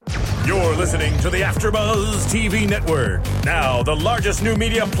You're listening to the AfterBuzz TV Network, now the largest new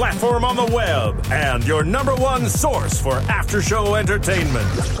media platform on the web, and your number one source for after-show entertainment.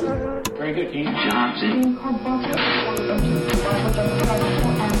 Very good, Keith Johnson. From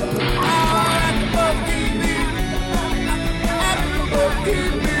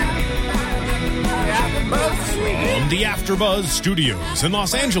the AfterBuzz Studios in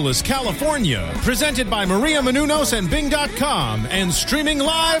Los Angeles, California, presented by Maria Menounos and Bing.com, and streaming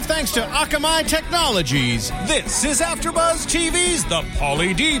live thanks to Akamai Technologies, this is AfterBuzz TV's The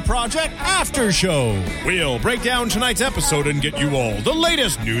Pauly D Project After Show. We'll break down tonight's episode and get you all the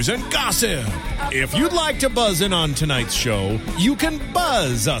latest news and gossip. If you'd like to buzz in on tonight's show, you can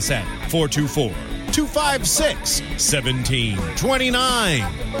buzz us at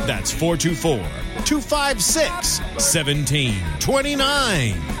 424-256-1729. That's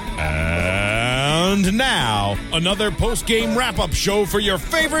 424-256-1729. And now, another post-game wrap-up show for your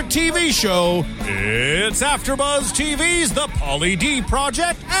favorite TV show. It's AfterBuzz TV's The Pauly D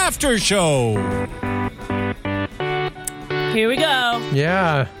Project After Show. Here we go.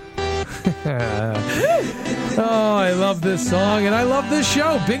 Yeah. Oh, I love this song, and I love this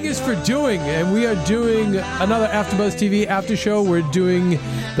show. Bing is for doing, and we are doing another AfterBuzz TV after show. We're doing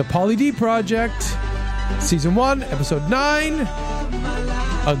the Pauly D Project, Season 1, Episode 9,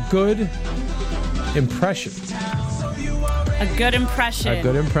 A Good Impression. A good impression. A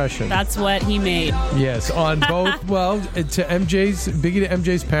good impression. That's what he made. Yes, on both, well, to Biggie to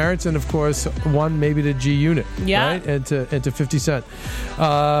MJ's parents, and of course, one maybe to G Unit. Yeah. Right? And to 50 Cent.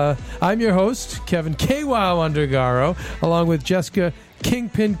 I'm your host, Kevin K-Wow Undergaro, along with Jessica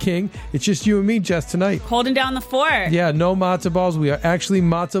Kingpin King. It's just you and me, Jess, tonight. Holding down the fort. Yeah, no matzo balls. We are actually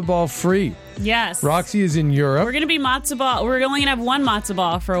matzo ball free. Yes. Roxy is in Europe. We're going to be matzo ball. We're only going to have one matzo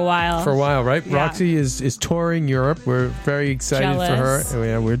ball for a while. For a while, right? Yeah. Roxy is touring Europe. We're very excited for her.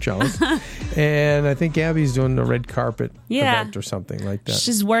 Yeah, we're jealous. And I think Abby's doing the red carpet event or something like that.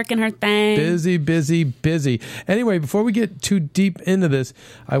 She's working her thing. Busy. Anyway, before we get too deep into this,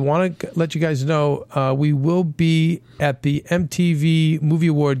 I want to let you guys know we will be at the MTV Movie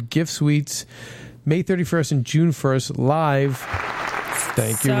Award Gift Suites May 31st and June 1st live.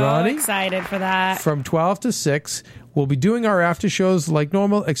 Thank you, Ronnie. So excited for that. From 12 to 6. We'll be doing our after shows like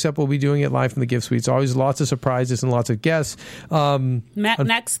normal, except we'll be doing it live from the gift suites. Always lots of surprises and lots of guests.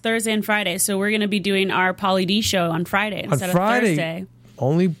 Next Thursday and Friday. So we're going to be doing our Pauly D show on Friday instead of Thursday.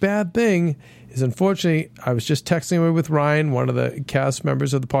 Only bad thing is, unfortunately, I was just texting away with Ryan, one of the cast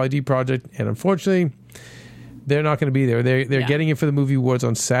members of the Pauly D Project, and unfortunately, they're not going to be there. They're getting it for the movie awards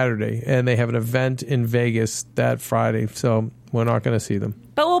on Saturday, and they have an event in Vegas that Friday, so we're not going to see them.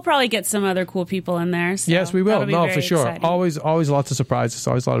 But we'll probably get some other cool people in there. So yes, we will. No, for sure. Exciting. Always lots of surprises.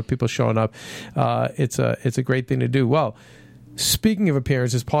 Always a lot of people showing up. It's a great thing to do. Well, speaking of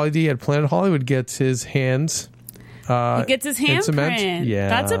appearances, Pauly D at Planet Hollywood gets his hands. He gets his handprint. Yeah,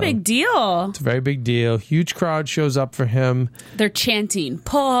 that's a big deal. It's a very big deal. Huge crowd shows up for him. They're chanting,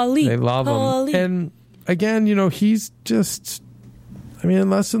 Pauly. They love him. And again, he's just, in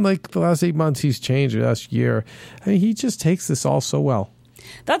less than like the last 8 months, he's changed. The last year, he just takes this all so well.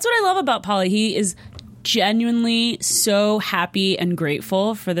 That's what I love about Pauly. He is genuinely so happy and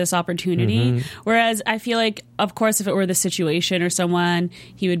grateful for this opportunity. Mm-hmm. Whereas I feel like, of course, if it were the situation or someone,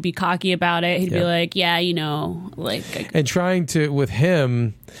 he would be cocky about it. He'd be like, and trying to, with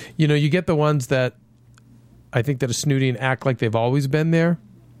him, you get the ones that I think that are snooty and act like they've always been there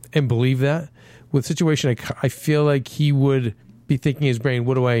and believe that. With situation, I feel like he would be thinking in his brain,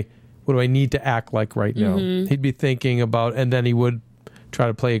 what do I need to act like right now? Mm-hmm. He'd be thinking about, and then he would try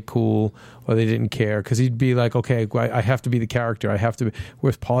to play it cool, or they didn't care, because he'd be like, okay, I have to be the character. I have to be.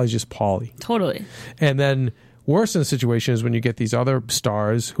 Whereas Pauly's just Pauly. Totally. And then worse in the situation is when you get these other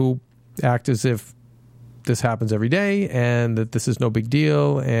stars who act as if this happens every day and that this is no big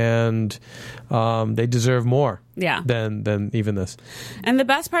deal, and they deserve more than even this. And the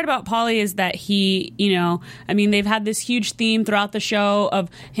best part about Pauly is that he, they've had this huge theme throughout the show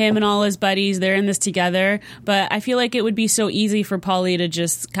of him and all his buddies. They're in this together. But I feel like it would be so easy for Pauly to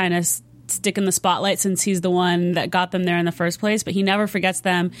just kind of stick in the spotlight since he's the one that got them there in the first place, but he never forgets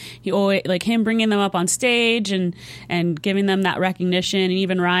them. He always, like him bringing them up on stage and giving them that recognition. And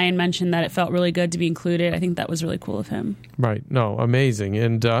even Ryan mentioned that it felt really good to be included. I think that was really cool of him. Right. No, amazing.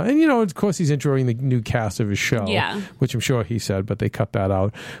 And of course he's introing the new cast of his show, which I'm sure he said, but they cut that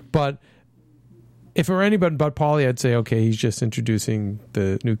out. But if it were anybody but Pauly, I'd say, okay, he's just introducing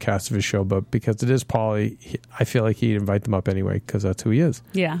the new cast of his show. But because it is Pauly, I feel like he'd invite them up anyway, because that's who he is.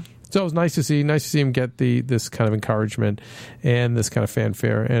 Yeah. So it was nice to see him get this kind of encouragement and this kind of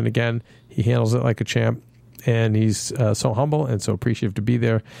fanfare. And again, he handles it like a champ. And he's so humble and so appreciative to be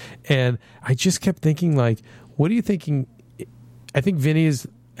there. And I just kept thinking, like, what are you thinking? I think Vinny is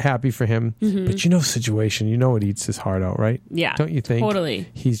happy for him, but you know, situation, you know, it eats his heart out, right? Yeah. Don't you think? Totally.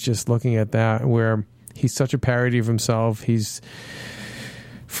 He's just looking at that where he's such a parody of himself. He's,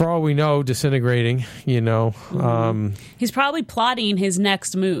 for all we know, disintegrating, you know. He's probably plotting his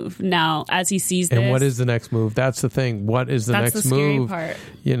next move now as he sees this. And what is the next move? That's the thing. What is the That's next the scary move? part.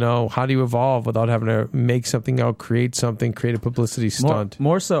 You know, how do you evolve without having to make something out, create something, create a publicity stunt?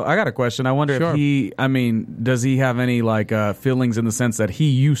 More so, I got a question. I wonder Sure. if does he have any feelings in the sense that he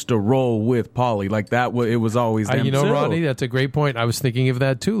used to roll with Pauly? Like that, it was always them you know, too. Ronnie, that's a great point. I was thinking of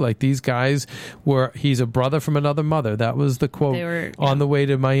that too. Like these guys he's a brother from another mother. That was the quote on the way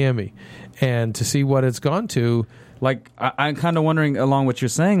to Miami. And to see what it's gone to. Like, I'm kind of wondering, along what you're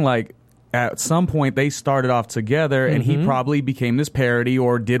saying, like, at some point they started off together and he probably became this parody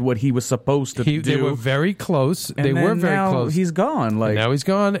or did what he was supposed to do. They were very close. And they were very now close. He's gone. Like, and now he's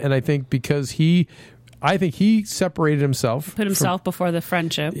gone. And I think because he separated himself. Put himself before the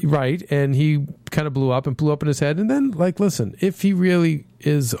friendship. Right. And he kind of blew up in his head. And then, like, listen, if he really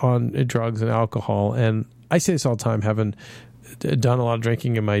is on drugs and alcohol, and I say this all the time, having done a lot of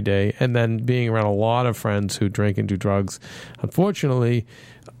drinking in my day and then being around a lot of friends who drink and do drugs, unfortunately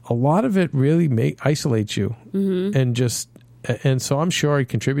a lot of it really isolates you. And so I'm sure it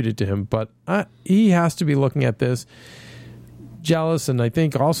contributed to him, but he has to be looking at this jealous, and I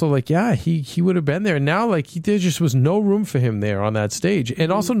think also like he would have been there. Now like there just was no room for him there on that stage,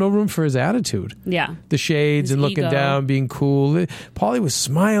 and also no room for his attitude. Yeah, the shades his and looking ego. Down, being cool. Pauly was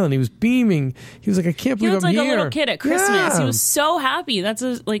smiling, he was beaming. He was like, I can't believe I'm like here. a little kid at Christmas. Yeah. He was so happy. It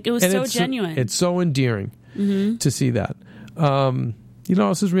was and so genuine. It's so endearing to see that. You know,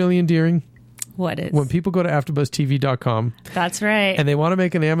 this is really endearing. What is? When people go to AfterBuzzTV.com. That's right. And they want to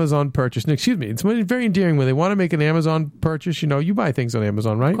make an Amazon purchase. No, excuse me. It's very endearing when they want to make an Amazon purchase. You know, you buy things on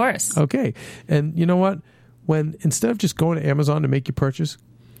Amazon, right? Of course. Okay. And you know what? When instead of just going to Amazon to make your purchase,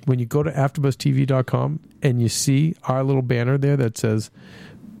 when you go to AfterBuzzTV.com and you see our little banner there that says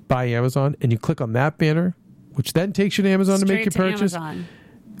Buy Amazon, and you click on that banner, which then takes you to Amazon to make your purchase. Amazon.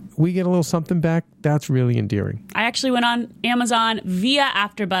 We get a little something back. That's really endearing. I actually went on Amazon via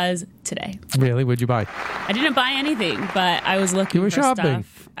AfterBuzz today. Really? What'd you buy? I didn't buy anything, but I was looking You were for shopping.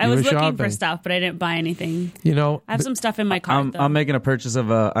 stuff. I You was were looking for shopping. stuff, but I didn't buy anything. You know, I have some stuff in my cart, though. I'm making a purchase of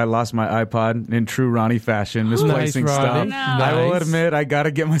I lost my iPod in true Ronnie fashion, misplacing Nice, Ronnie. stuff. No. I will Nice. admit I got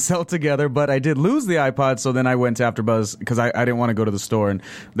to get myself together, but I did lose the iPod, so then I went to AfterBuzz because I didn't want to go to the store, and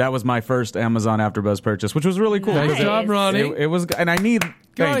that was my first Amazon AfterBuzz purchase, which was really cool. Nice 'cause job, Ronnie. It was, and I need.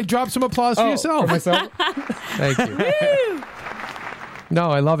 Ronnie, drop some applause for yourself. For myself. Thank you. No,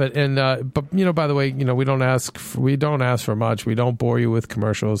 I love it, and but you know, by the way, you know, we don't ask for much. We don't bore you with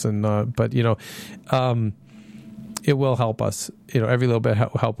commercials, and but you know, it will help us. You know, every little bit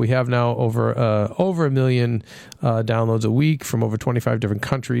help. We have now over 1 million downloads a week from over 25 different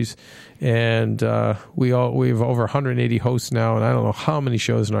countries, and we have over 180 hosts now, and I don't know how many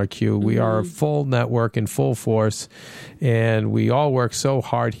shows in our queue. We are a full network in full force, and we all work so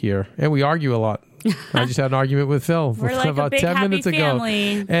hard here, and we argue a lot. I just had an argument with Phil We're like about a big 10 happy minutes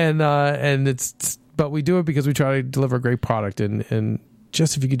family. ago, and it's but we do it because we try to deliver a great product, and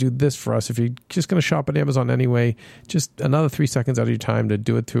just if you could do this for us, if you're just going to shop at Amazon anyway, just another 3 seconds out of your time to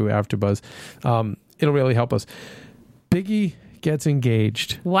do it through AfterBuzz, it'll really help us. Biggie gets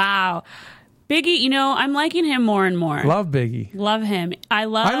engaged. Wow. Biggie, you know, I'm liking him more and more. Love Biggie. Love him. I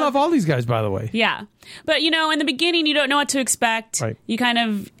love all these guys, by the way. Yeah. But, you know, in the beginning, you don't know what to expect. Right. You kind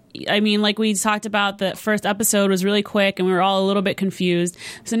of, I mean, like we talked about, the first episode was really quick and we were all a little bit confused.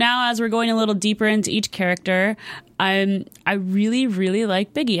 So now as we're going a little deeper into each character, I really, really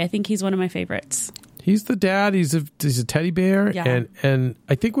like Biggie. I think he's one of my favorites. He's the dad. He's a teddy bear. Yeah. And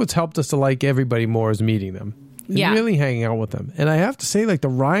I think what's helped us to like everybody more is meeting them. And Yeah. really hanging out with them. And I have to say, like, the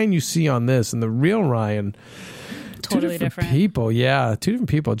Ryan you see on this and the real Ryan, Totally two different. people. Yeah, two different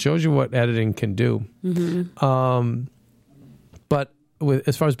people. It shows you what editing can do. Mm-hmm. But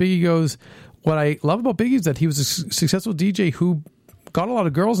as far as Biggie goes, what I love about Biggie is that he was a successful DJ who got a lot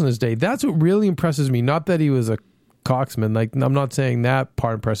of girls in his day. That's what really impresses me. Not that he was a coxman. Like, I'm not saying that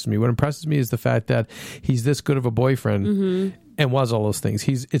part impresses me. What impresses me is the fact that he's this good of a boyfriend. and was all those things.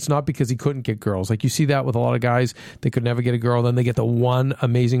 It's not because he couldn't get girls. Like you see that with a lot of guys, they could never get a girl, then they get the one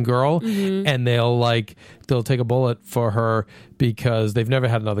amazing girl, and they'll take a bullet for her because they've never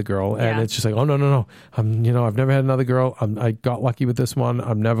had another girl, and it's just like, oh no, I've never had another girl. I got lucky with this one.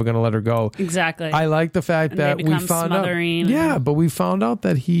 I'm never going to let her go. Exactly. I like the fact that we found out. But we found out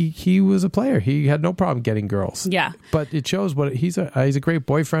that he was a player. He had no problem getting girls. Yeah. But it shows what he's a great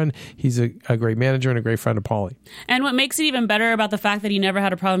boyfriend. He's a great manager and a great friend of Paulie. And what makes it even better about the fact that he never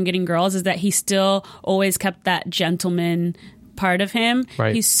had a problem getting girls is that he still always kept that gentleman part of him.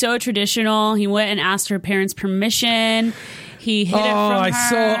 Right. He's so traditional. He went and asked her parents' permission. He hid it from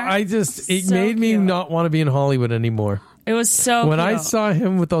her. It made me not want to be in Hollywood anymore. It was so when cute. I saw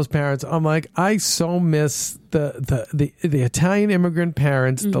him with those parents, I'm like, I so miss the Italian immigrant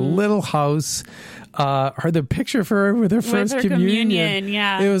parents, the little house, the picture for her with her first communion.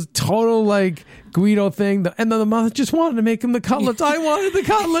 Yeah. It was total like Guido thing. And then the mother just wanted to make him the cutlets. I wanted the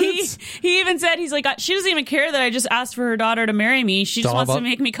cutlets. He even said, he's like, she doesn't even care that I just asked for her daughter to marry me. She just wants to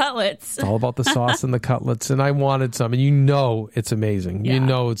make me cutlets. It's all about the sauce and the cutlets. And I wanted some. And it's amazing.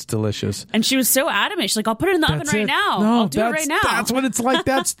 Yeah. It's delicious. And she was so adamant. She's like, I'll put it in the oven right now. I'll do it right now. That's what it's like.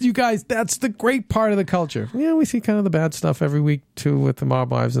 That's, you guys, that's the great part of the culture. Yeah, we see kind of the bad stuff every week too with the Mob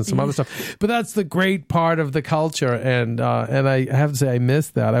Wives and some other stuff. But that's the great part of the culture. And I have to say, I miss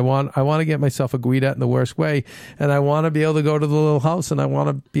that. I want to get myself a Guidette in the worst way. And I want to be able to go to the little house and I want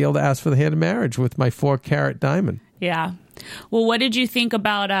to be able to ask for the hand of marriage with my 4-carat diamond. Yeah. Well, what did you think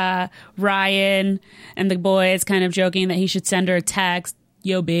about Ryan and the boys kind of joking that he should send her a text?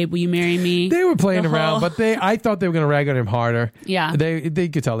 Yo, babe, will you marry me? They were playing around, but I thought they were going to rag on him harder. Yeah. They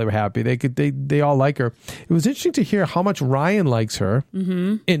could tell they were happy. They all like her. It was interesting to hear how much Ryan likes her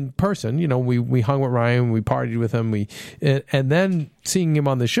in person. We hung with Ryan, we partied with him, and then seeing him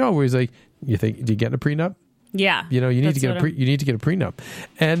on the show where he's like, do you get a prenup? Yeah. You need to get a prenup.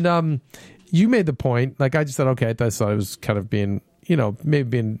 And you made the point, like I just thought, okay, I thought it was kind of being, maybe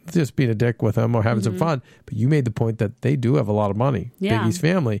being a dick with them or having some fun. But you made the point that they do have a lot of money. Yeah. Biggie's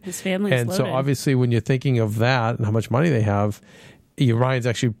family. His family is And loaded. so obviously when you're thinking of that and how much money they have, Ryan's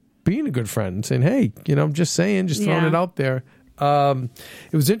actually being a good friend and saying, hey, I'm just saying, just throwing it out there.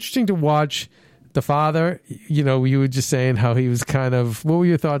 It was interesting to watch the father. You were just saying how he was kind of, what were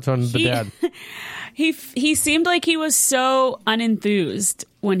your thoughts on the dad? He seemed like he was so unenthused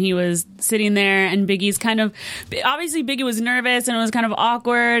when he was sitting there, and Biggie's obviously Biggie was nervous and it was kind of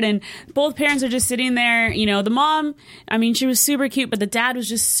awkward, and both parents are just sitting there. The mom, she was super cute, but the dad was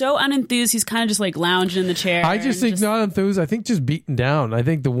just so unenthused. He's kind of just like lounging in the chair. I just think not enthused. I think just beaten down. I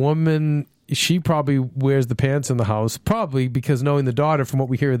think the woman, she probably wears the pants in the house, probably because knowing the daughter, from what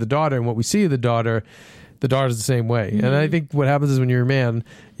we hear of the daughter and what we see of the daughter's the same way. And I think what happens is when you're a man,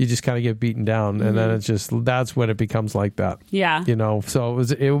 you just kind of get beaten down, and then that's when it becomes like that. Yeah. So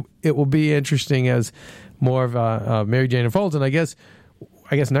it will be interesting as more of Mary Jane unfolds, and I guess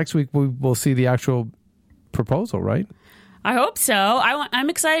next week we'll see the actual proposal, right? I hope so. I'm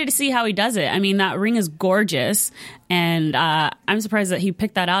excited to see how he does it. That ring is gorgeous, and I'm surprised that he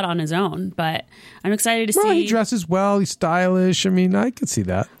picked that out on his own, but I'm excited to see. Well, he dresses well. He's stylish. I could see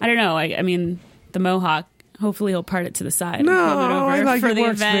that. I don't know. The mohawk, hopefully he'll part it to the side. No, and it over I like for it the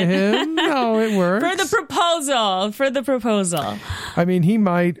works event. for him. No, it works. For the proposal. He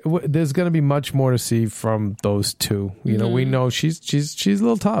might. There's going to be much more to see from those two. We know she's a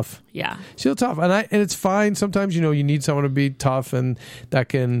little tough. Yeah, she's a little tough, and it's fine. Sometimes you need someone to be tough, and that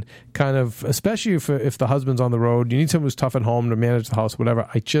can kind of, especially if the husband's on the road, you need someone who's tough at home to manage the house, whatever.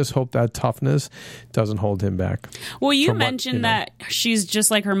 I just hope that toughness doesn't hold him back. Well, you mentioned that she's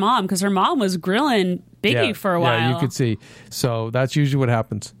just like her mom, because her mom was grilling Biggie for a while. Yeah, you could see. So that's usually what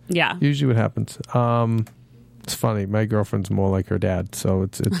happens. Yeah, usually what happens. It's funny. My girlfriend's more like her dad, so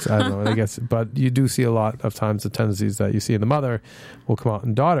it's I don't know. I guess, but you do see a lot of times the tendencies that you see in the mother will come out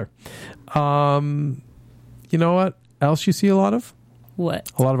in daughter. You know what else you see a lot of?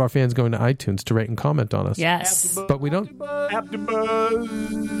 What? A lot of our fans going to iTunes to rate and comment on us. Yes, but we don't.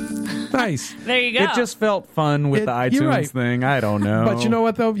 Nice. There you go. It just felt fun with the iTunes thing. I don't know. But you know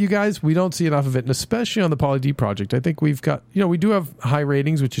what, though, you guys, we don't see enough of it, and especially on the Pauly D Project. I think we've got, we do have high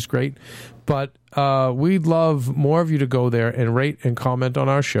ratings, which is great, but we'd love more of you to go there and rate and comment on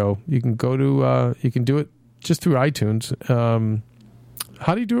our show. You can go to, you can do it just through iTunes.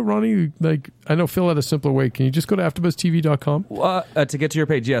 How do you do it, Ronnie? Like, I know Phil had a simpler way. Can you just go to AfterBuzzTV.com? To get to your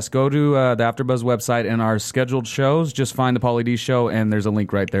page, yes. Go to the AfterBuzz website and our scheduled shows. Just find the Pauly D Show, and there's a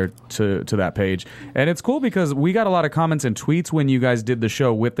link right there to that page. And it's cool because we got a lot of comments and tweets when you guys did the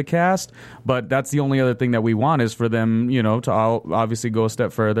show with the cast, but that's the only other thing that we want is for them, to obviously go a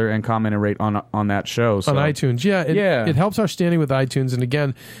step further and comment and rate on that show. So. On iTunes. It helps our standing with iTunes. And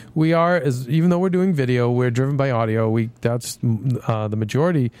again, we are, even though we're doing video, we're driven by audio. That's the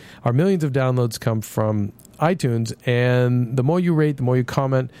majority. Our millions of downloads come from iTunes, and the more you rate, the more you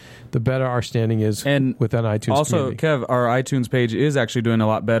comment, the better our standing is within iTunes. Also, community. Kev, our iTunes page is actually doing a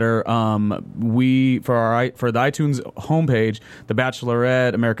lot better. For the iTunes homepage, The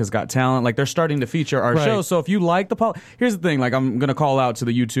Bachelorette, America's Got Talent, like they're starting to feature our shows. So if you like here's the thing, like I'm going to call out to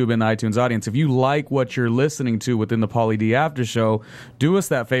the YouTube and the iTunes audience. If you like what you're listening to within the Pauly D After Show, do us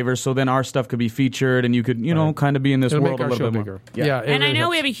that favor so then our stuff could be featured and you could, kind of be in this It'll world make a our little show bit bigger. more. Yeah, and I know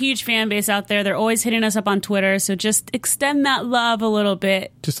we have a huge fan base out there. They're always hitting us up on Twitter, so just extend that love a little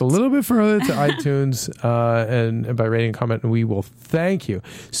bit. Just a little bit further to iTunes and by rating and comment, and we will thank you.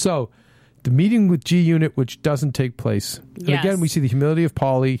 So, the meeting with G Unit, which doesn't take place. And again, we see the humility of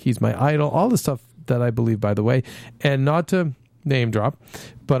Pauly. He's my idol. All the stuff that I believe, by the way. And not to name drop,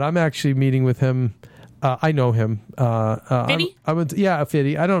 but I'm actually meeting with him. I know him. Fiddy?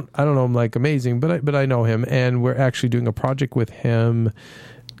 Fiddy. I don't know him like amazing, but I know him, and we're actually doing a project with him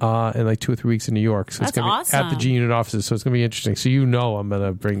in like 2 or 3 weeks in New York. So That's it's going to awesome. be at the G Unit offices. So it's going to be interesting. So I'm going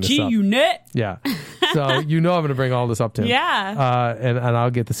to bring this up. G Unit. Yeah. So I'm going to bring all this up to him. Yeah. And I'll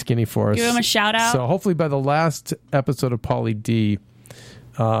get the skinny for us. Give him a shout out. So hopefully by the last episode of Pauly D,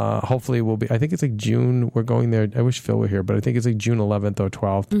 hopefully we'll be, I think it's like June, we're going there. I wish Phil were here, but I think it's like June 11th or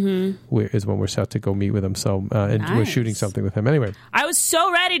 12th is when we're set to go meet with him. So and we're shooting something with him. Anyway. I was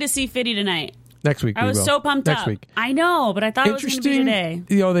so ready to see Fiddy tonight. Next week, I was so pumped up. Next week. I know, but I thought it was going to be today.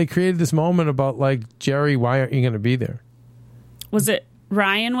 They created this moment about like, Jerry, why aren't you going to be there? Was it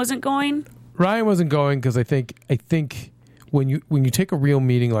Ryan wasn't going? Ryan wasn't going because I think when you take a real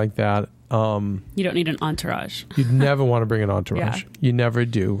meeting like that, you don't need an entourage. You'd never want to bring an entourage. Yeah. You never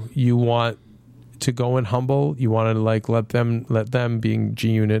do. You want to go in humble. You want to like let them being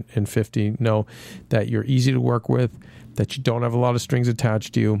G Unit and 50 know that you're easy to work with, that you don't have a lot of strings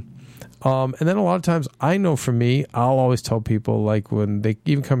attached to you. And then a lot of times, I know for me, I'll always tell people, like, when they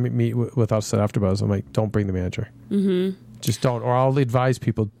even come meet with us at AfterBuzz, I'm like, don't bring the manager. Mm-hmm. Just don't. Or I'll advise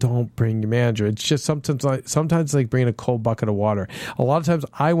people, don't bring your manager. It's just sometimes like bringing a cold bucket of water. A lot of times,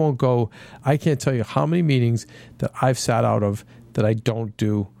 I won't go. I can't tell you how many meetings that I've sat out of that I don't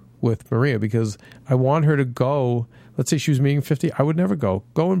do with Maria because I want her to go. Let's say she was meeting 50. I would never go.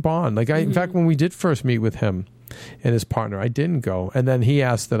 Go and bond. Like in fact, when we did first meet with him and his partner, I didn't go. And then he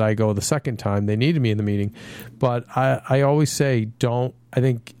asked that I go the second time. They needed me in the meeting. But I always say, don't. I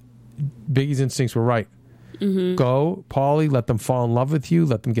think Biggie's instincts were right. Mm-hmm. Go, Pauly, let them fall in love with you.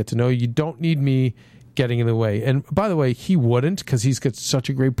 Let them get to know you. You don't need me getting in the way. And by the way, he wouldn't because he's got such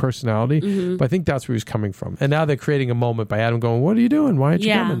a great personality. Mm-hmm. But I think that's where he's coming from. And now they're creating a moment by Adam going, what are you doing? Why aren't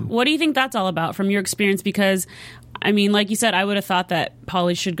you coming? What do you think that's all about from your experience? Because, I mean, like you said, I would have thought that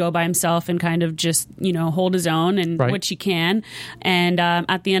Pauly should go by himself and kind of just, hold his own, and which he can. And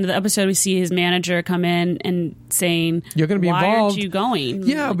at the end of the episode, we see his manager come in and saying, you're going to be involved. Why aren't you going?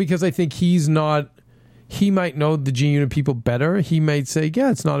 Yeah, because I think he might know the G Unit people better. He might say,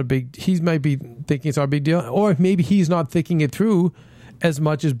 yeah, it's not a big, he might be thinking it's not a big deal. Or maybe he's not thinking it through as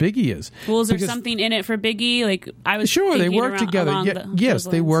much as Biggie is. Well, is there something in it for Biggie? Like I was sure they work together. Yes,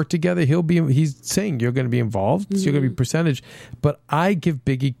 they work together. He's saying you're going to be involved, so you're going to be percentage. But I give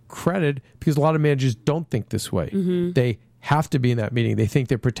Biggie credit because a lot of managers don't think this way. Mm-hmm. They have to be in that meeting. They think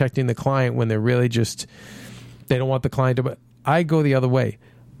they're protecting the client when they're really just they don't want the client to. But I go the other way.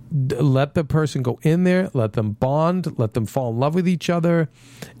 Let the person go in there, let them bond, let them fall in love with each other,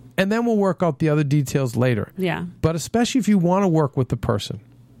 and then we'll work out the other details later. Yeah. But especially if you want to work with the person.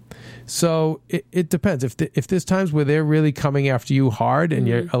 So it depends. If there's times where they're really coming after you hard and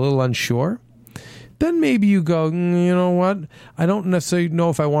you're a little unsure, then maybe you go, you know what? I don't necessarily know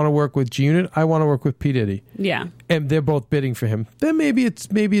if I want to work with G Unit. I want to work with P. Diddy. Yeah. And they're both bidding for him. Then maybe it's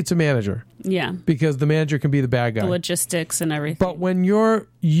a manager. Yeah. Because the manager can be the bad guy. The logistics and everything. But when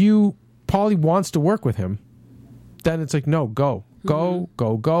Pauly wants to work with him, then it's like, no, go.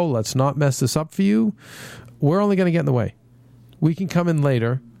 Let's not mess this up for you. We're only going to get in the way. We can come in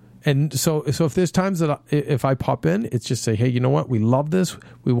later. And so if there's times that if I pop in, it's just say, hey, you know what? We love this.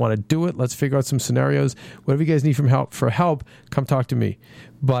 We want to do it. Let's figure out some scenarios. Whatever you guys need for help, come talk to me.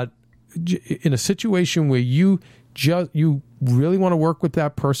 But in a situation where you really want to work with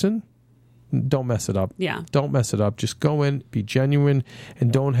that person, don't mess it up. Yeah. Don't mess it up. Just go in, be genuine,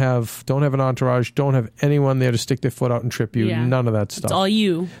 and don't have an entourage. Don't have anyone there to stick their foot out and trip you. Yeah. None of that stuff. It's all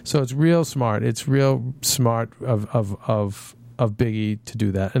you. So it's real smart. It's real smart of Biggie to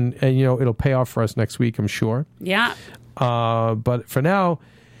do that, and it'll pay off for us next week, I'm sure. Yeah. But for now,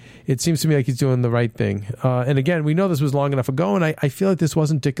 it seems to me like he's doing the right thing. And again, we know this was long enough ago, and I feel like this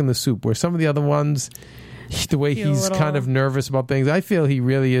wasn't dick in the soup. Where some of the other ones, the way he's kind of nervous about things, I feel he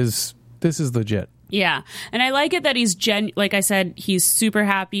really is. This is legit. Yeah. And I like it that he's like I said, he's super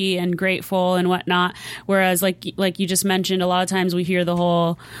happy and grateful and whatnot. Whereas like you just mentioned, a lot of times we hear the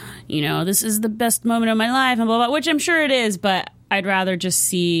whole, this is the best moment of my life and blah, blah, which I'm sure it is, but I'd rather just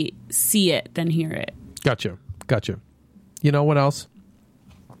see it than hear it. Gotcha. You know what else?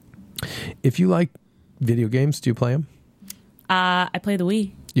 If you like video games, do you play them? I play the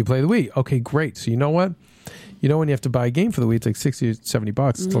Wii. You play the Wii. Okay, great. So you know what? When you have to buy a game for the Wii, it's like $60 or $70.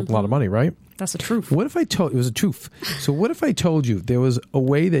 It's a lot of money, right? That's the truth. What if I told... It was a truth. So what if I told you there was a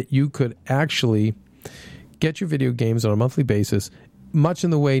way that you could actually get your video games on a monthly basis, much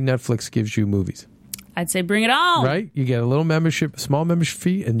in the way Netflix gives you movies? I'd say bring it on. Right? You get a little small membership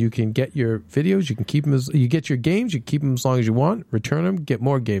fee, and you can get your videos. You can keep them you get your games. You can keep them as long as you want. Return them. Get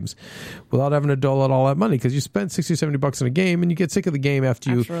more games, without having to dole out all that money. Because you spend $60 or $70 on a game, and you get sick of the game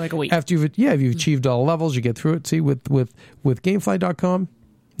after like a week. If you've achieved all levels, you get through it. See, with GameFly.com,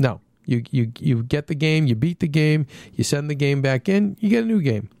 no, you get the game, you beat the game, you send the game back in, you get a new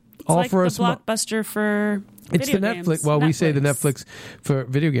game. It's all like for the Blockbuster for. It's the Netflix. Well, we say the Netflix for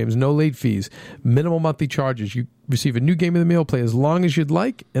video games. No late fees, minimal monthly charges. You receive a new game in the mail, play as long as you'd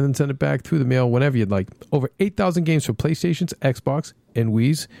like, and then send it back through the mail whenever you'd like. Over 8,000 games for PlayStations, Xbox, and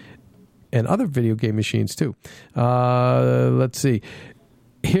Wii's, and other video game machines too. Let's see.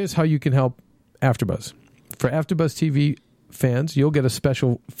 Here's how you can help AfterBuzz. For AfterBuzz TV fans, you'll get a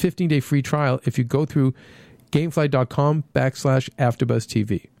special 15-day free trial if you go through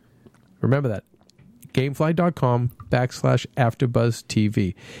GameFly.com/AfterBuzzTV. Remember that.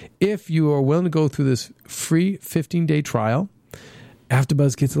 GameFly.com/AfterBuzzTV. If you are willing to go through this free 15-day trial,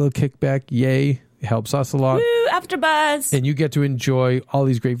 AfterBuzz gets a little kickback. Yay. It helps us a lot. Woo, AfterBuzz. And you get to enjoy all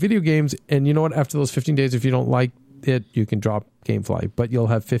these great video games. And you know what? After those 15 days, if you don't like it, you can drop GameFly. But you'll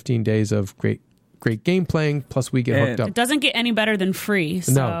have 15 days of great game playing, plus we get hooked up. It doesn't get any better than free.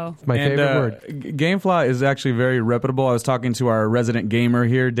 So. No, it's my favorite word. GameFly is actually very reputable. I was talking to our resident gamer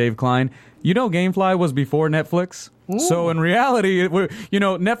here, Dave Klein. GameFly was before Netflix. Ooh. So in reality,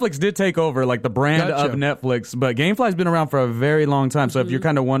 Netflix did take over like the brand of Netflix, but GameFly's been around for a very long time. So if you're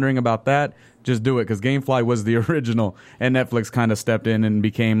kind of wondering about that, just do it, because GameFly was the original, and Netflix kind of stepped in and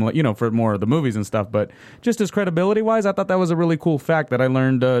became, for more of the movies and stuff. But just as credibility-wise, I thought that was a really cool fact that I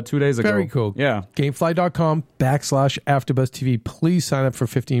learned 2 days ago. Very cool. Yeah. GameFly.com/AfterBuzzTV. Please sign up for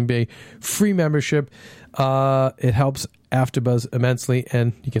 15-day free membership. It helps AfterBuzz immensely,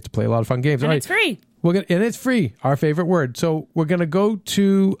 and you get to play a lot of fun games. And all it's free. And it's free, our favorite word. So we're going to go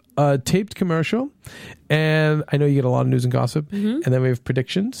to a taped commercial, and I know you get a lot of news and gossip, and then we have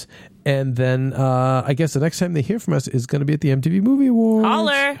predictions, and then I guess the next time they hear from us is going to be at the MTV Movie Awards.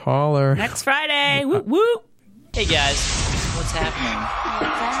 Holler. Next Friday. Woo woo. Hey guys, what's happening?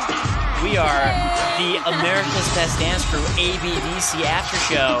 We are the America's Best Dance Crew ABDC After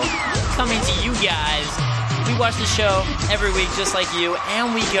Show, coming to you guys. We watch the show every week just like you,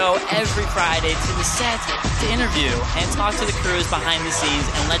 and we go every Friday to the set to interview and talk to the crews behind the scenes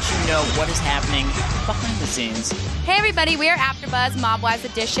and let you know what is happening behind the scenes. Hey everybody, we are AfterBuzz Mob Wives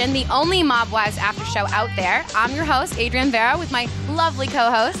Edition, the only Mob Wives after show out there. I'm your host, Adrienne Vera, with my lovely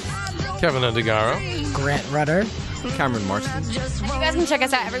co-hosts, Kevin Undergaro, Grant Rudder, Cameron Marston. You guys can check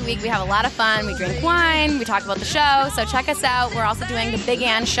us out every week. We have a lot of fun. We drink wine. We talk about the show. So check us out. We're also doing the Big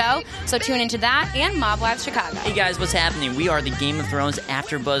Ann Show. So tune into that and Mob Wives Chicago. Hey guys, what's happening? We are the Game of Thrones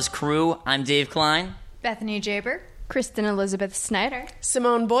AfterBuzz crew. I'm Dave Klein. Bethany Jaber. Kristen Elizabeth Snyder.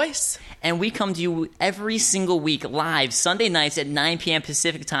 Simone Boyce. And we come to you every single week live Sunday nights at 9 p.m.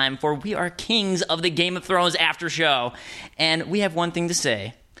 Pacific time, for we are kings of the Game of Thrones after show. And we have one thing to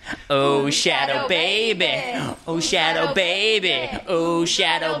say. Oh, Shadow Baby. Oh, Shadow Baby. Oh,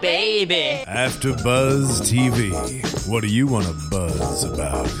 Shadow Baby. AfterBuzz TV. What do you want to buzz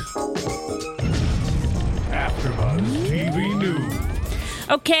about? AfterBuzz TV News.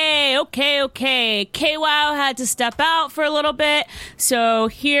 Okay. KWOW had to step out for a little bit, so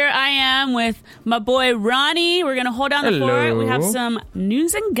here I am with my boy Ronnie. We're going to hold down the fort. We have some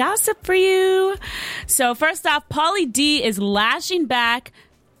news and gossip for you. So first off, Pauly D is lashing back,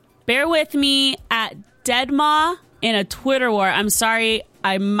 bear with me, at Deadma in a Twitter war. I'm sorry,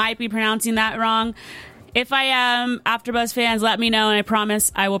 I might be pronouncing that wrong. If I am, AfterBuzz fans, let me know, and I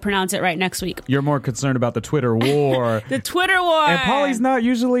promise I will pronounce it right next week. You're more concerned about the Twitter war. The Twitter war. And Paulie's not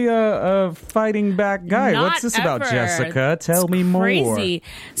usually a fighting back guy. Not What's this ever. about, Jessica? Tell me more. Crazy.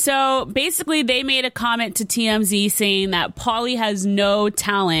 So basically, they made a comment to TMZ saying that Paulie has no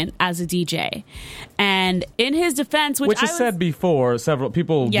talent as a DJ. And in his defense, which is said before, several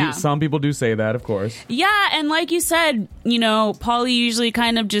people, some people do say that, of course. Yeah, and like you said, Paulie usually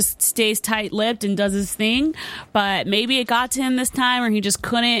kind of just stays tight-lipped and does his thing, but maybe it got to him this time, or he just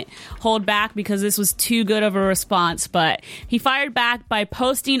couldn't hold back because this was too good of a response. But he fired back by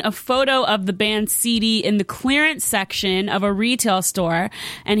posting a photo of the band's CD in the clearance section of a retail store,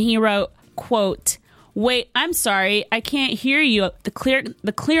 and he wrote, quote, "Wait, I'm sorry, I can't hear you. The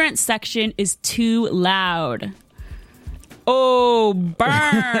clearance section is too loud." Oh,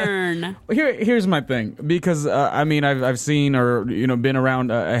 burn. Here's my thing, because I've seen or been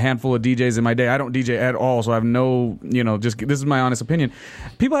around a handful of DJs in my day. I don't DJ at all, so I have no just this is my honest opinion.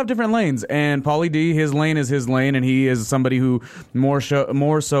 People have different lanes, and Paulie D, his lane is his lane, and he is somebody who more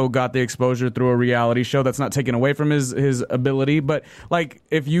so got the exposure through a reality show. That's not taken away from his ability, but like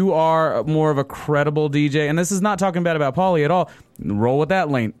if you are more of a credible DJ, and this is not talking bad about Paulie at all, roll with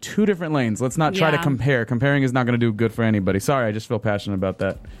that lane. Two different lanes. Let's not try to compare. Comparing is not going to do good for anybody. Sorry, I just feel passionate about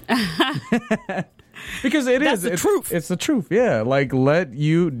that. Because it's the truth. It's the truth, yeah. Like, let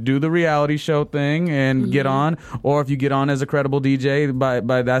you do the reality show thing and get on. Or if you get on as a credible DJ, by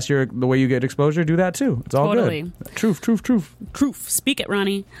that's the way you get exposure, do that too. It's all good. Truth. Speak it,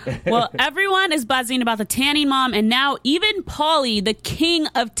 Ronnie. Well, everyone is buzzing about the tanning mom, and now even Paulie, the king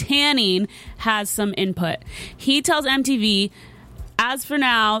of tanning, has some input. He tells MTV, as for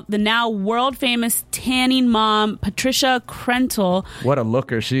now, the now world-famous tanning mom, Patricia Krentel. What a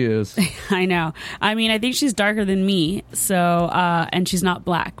looker she is. I know. I mean, I think she's darker than me, so, and she's not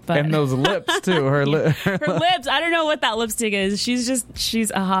black. But and those lips, too. Her lips. I don't know what that lipstick is.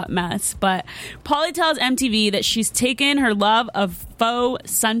 She's a hot mess. But Paulie tells MTV that she's taken her love of faux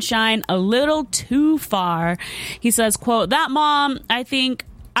sunshine a little too far. He says, quote, "That mom, I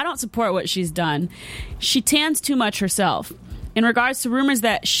don't support what she's done. She tans too much herself." In regards to rumors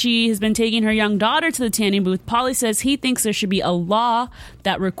that she has been taking her young daughter to the tanning booth, Paulie says he thinks there should be a law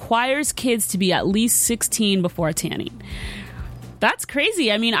that requires kids to be at least 16 before tanning. That's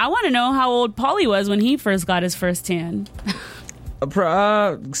crazy. I mean, I want to know how old Paulie was when he first got his first tan.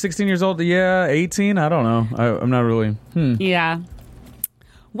 16 years old, yeah, 18, I don't know. I'm not really. Yeah.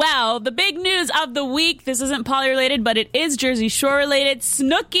 Well, the big news of the week, this isn't Paulie related, but it is Jersey Shore related.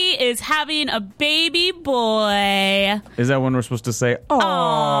 Snooki is having a baby boy. Is that when we're supposed to say,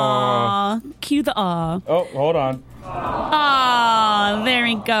 "Aww"? Cue the aw. Oh, hold on. Aww, there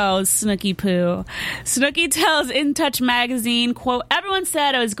he goes, Snooki Poo. Snooki tells In Touch magazine, quote, "Everyone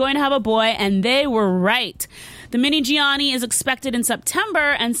said I was going to have a boy, and they were right. The mini Gianni is expected in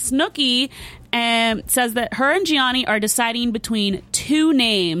September, and Snooki says that her and Gianni are deciding between two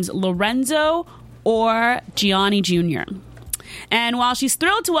names, Lorenzo or Gianni Jr. And while she's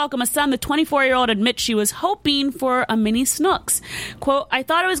thrilled to welcome a son, the 24-year-old admits she was hoping for a mini Snooks. Quote, "I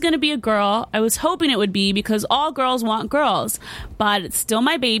thought it was going to be a girl. I was hoping it would be because all girls want girls. But it's still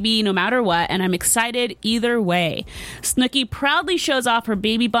my baby no matter what, and I'm excited either way." Snooki proudly shows off her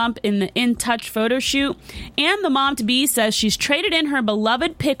baby bump in the In Touch photo shoot. And the mom-to-be says she's traded in her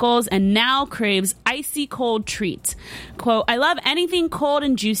beloved pickles and now craves icy cold treats. Quote, "I love anything cold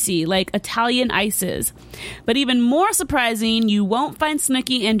and juicy, like Italian ices. But even more surprising, you won't find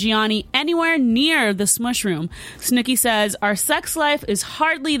Snooki and Gianni anywhere near the smush room. Snooki says, our sex life is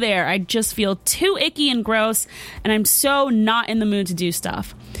hardly there. I just feel too icky and gross, and I'm so not in the mood to do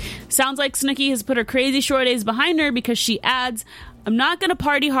stuff." Sounds like Snooki has put her crazy shore days behind her because she adds, "I'm not going to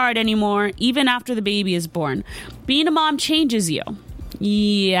party hard anymore, even after the baby is born. Being a mom changes you."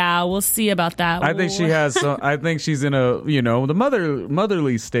 Yeah, we'll see about that. I think she has. I think she's in a the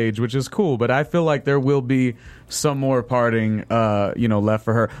motherly stage, which is cool. But I feel like there will be some more partying, left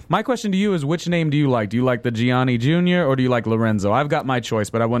for her. My question to you is, which name do you like? Do you like the Gianni Jr. or do you like Lorenzo? I've got my choice,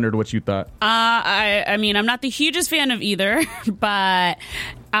 but I wondered what you thought. I mean, I'm not the hugest fan of either, but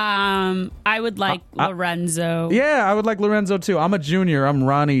I would like Lorenzo. Yeah, I would like Lorenzo too. I'm a junior. I'm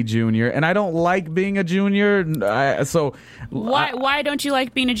Ronnie Jr. and I don't like being a junior. Why don't you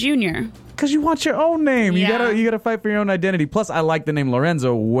like being a junior? Because you want your own name. Yeah. You gotta fight for your own identity. Plus, I like the name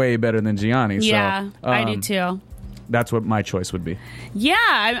Lorenzo way better than Gianni. Yeah, so, I do too. That's what my choice would be.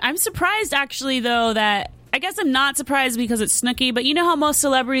 Yeah, I'm surprised actually though that I guess I'm not surprised because it's Snooki, but you know how most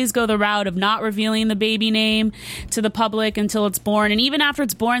celebrities go the route of not revealing the baby name to the public until it's born, and even after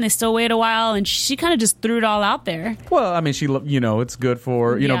it's born, they still wait a while, and she kind of just threw it all out there. Well, I mean, it's good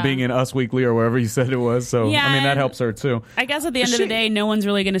for, being in Us Weekly or wherever you said it was, so, Yeah, I mean, that helps her, too. I guess at the end of the day, no one's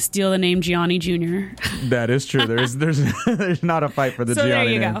really going to steal the name Gianni Jr. That is true. There's not a fight for the So Gianni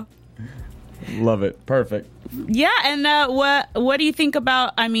there you name. Go. Love it. Perfect. Yeah, and what do you think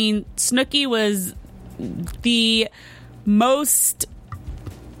about, I mean, Snooki was the most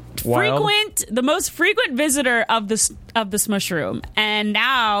frequent visitor of the Smush Room, and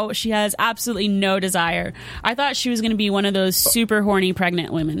now she has absolutely no desire. I thought she was going to be one of those super horny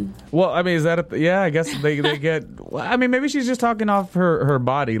pregnant women. Well, I mean, is that I guess they get. I mean, maybe she's just talking off her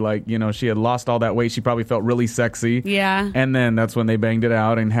body. Like, she had lost all that weight. She probably felt really sexy. Yeah. And then that's when they banged it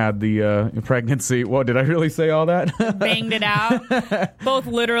out and had the pregnancy. Whoa, did I really say all that? Banged it out, both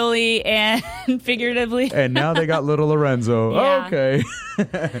literally and figuratively. And now they got little Lorenzo. Yeah. Okay.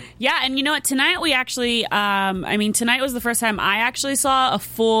 Yeah, and you know what? Tonight we actually, tonight was the first time I actually saw a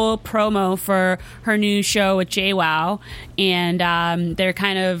full promo for her new show with JWoww, and they're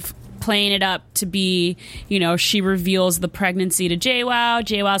kind of playing it up to be, she reveals the pregnancy to JWoww.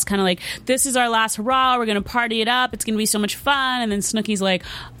 JWoww's kind of like, this is our last hurrah, we're going to party it up, it's going to be so much fun, and then Snooki's like,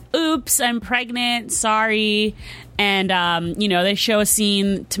 oops, I'm pregnant, sorry. And, they show a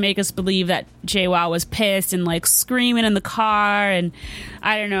scene to make us believe that JWoww was pissed and, like, screaming in the car. And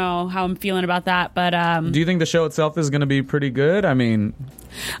I don't know how I'm feeling about that. But do you think the show itself is going to be pretty good? I mean,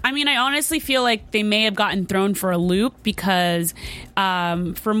 I honestly feel like they may have gotten thrown for a loop because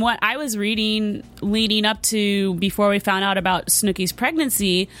from what I was reading leading up to before we found out about Snooki's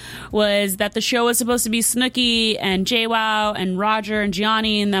pregnancy was that the show was supposed to be Snooki and JWoww and Roger and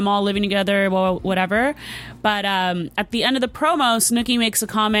Gianni and them all living together, well, whatever. But at the end of the promo, Snooki makes a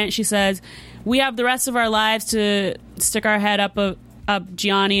comment. She says, we have the rest of our lives to stick our head up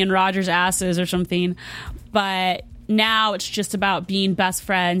Gianni and Roger's asses or something. But now it's just about being best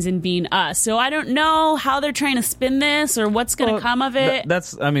friends and being us. So I don't know how they're trying to spin this or what's going to come of it.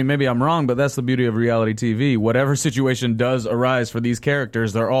 Maybe I'm wrong, but that's the beauty of reality TV. Whatever situation does arise for these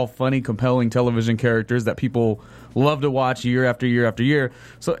characters, they're all funny, compelling television characters that people love to watch year after year after year.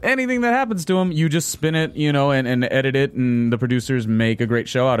 So anything that happens to them, you just spin it, and edit it, and the producers make a great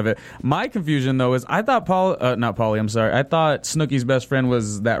show out of it. My confusion, though, is I thought I thought Snooki's best friend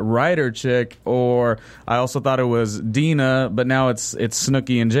was that writer chick, or I also thought it was Dina, but now it's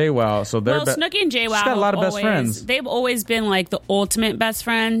Snooki and JWoww. So Snooki and JWoww, she's got a lot of best friends. They've always been like the ultimate best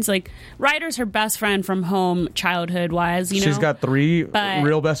friends. Like Ryder's her best friend from home, childhood wise. She's got three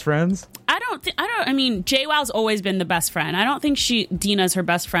real best friends. JWoww's always been the best friend. I don't think Dina's her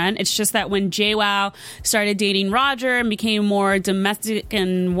best friend. It's just that when JWoww started dating Roger and became more domestic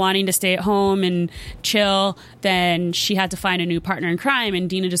and wanting to stay at home and chill, then she had to find a new partner in crime, and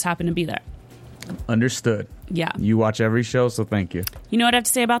Dina just happened to be there. Understood. Yeah. You watch every show, so thank you. You know what I have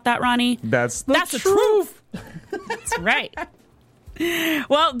to say about that, Ronnie? That's the truth. That's right.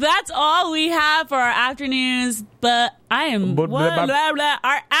 Well, that's all we have for our afternoons, but I am our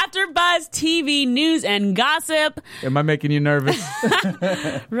AfterBuzz TV news and gossip. Am I making you nervous?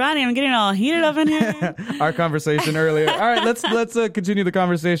 Ronnie, I'm getting all heated up in here. Our conversation earlier. All right, let's continue the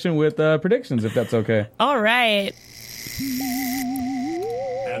conversation with predictions, if that's okay. All right.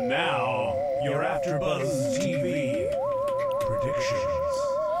 And now, your AfterBuzz TV predictions.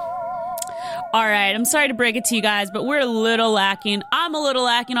 All right, I'm sorry to break it to you guys, but we're a little lacking. I'm a little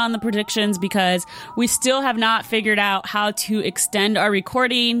lacking on the predictions because we still have not figured out how to extend our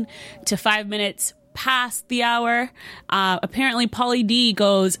recording to 5 minutes past the hour. Apparently, Pauly D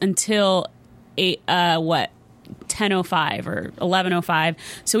goes until 10:05 or 11:05.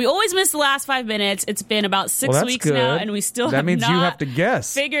 So we always miss the last 5 minutes. It's been about 6 weeks good. now, and we still that have means not you have to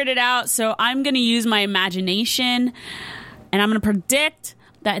guess. Figured it out. So I'm going to use my imagination, and I'm going to predict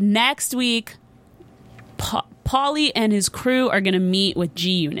that next week, Pauly and his crew are going to meet with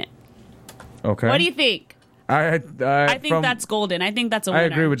G Unit. Okay. What do you think? I think that's golden. I think that's a winner. I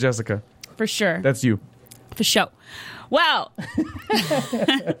agree with Jessica. For sure. That's you. For sure. Well,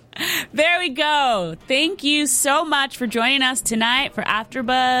 there we go. Thank you so much for joining us tonight for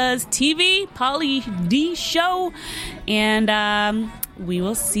AfterBuzz TV, Pauly D Show. And we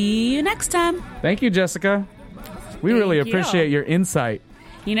will see you next time. Thank you, Jessica. We really appreciate your insight.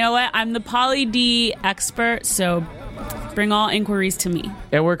 You know what? I'm the Pauly D expert, so bring all inquiries to me.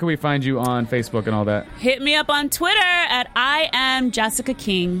 And where can we find you on Facebook and all that? Hit me up on Twitter at I am Jessica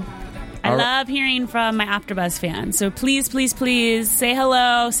King. I love hearing from my AfterBuzz fans. So please, please, please say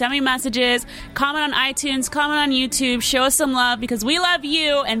hello, send me messages, comment on iTunes, comment on YouTube, show us some love because we love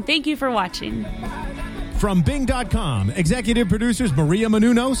you, and thank you for watching. From Bing.com, executive producers Maria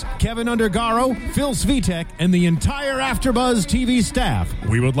Menounos, Kevin Undergaro, Phil Svitek, and the entire AfterBuzz TV staff,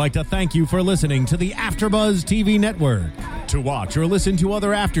 we would like to thank you for listening to the AfterBuzz TV network. To watch or listen to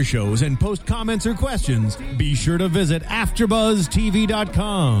other after shows and post comments or questions, be sure to visit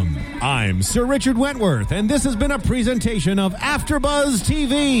AfterBuzzTV.com. I'm Sir Richard Wentworth, and this has been a presentation of AfterBuzz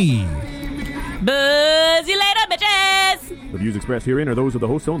TV. Buzz you later, bitches! The views expressed herein are those of the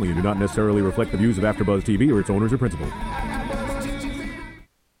hosts only and do not necessarily reflect the views of AfterBuzz TV or its owners or principals.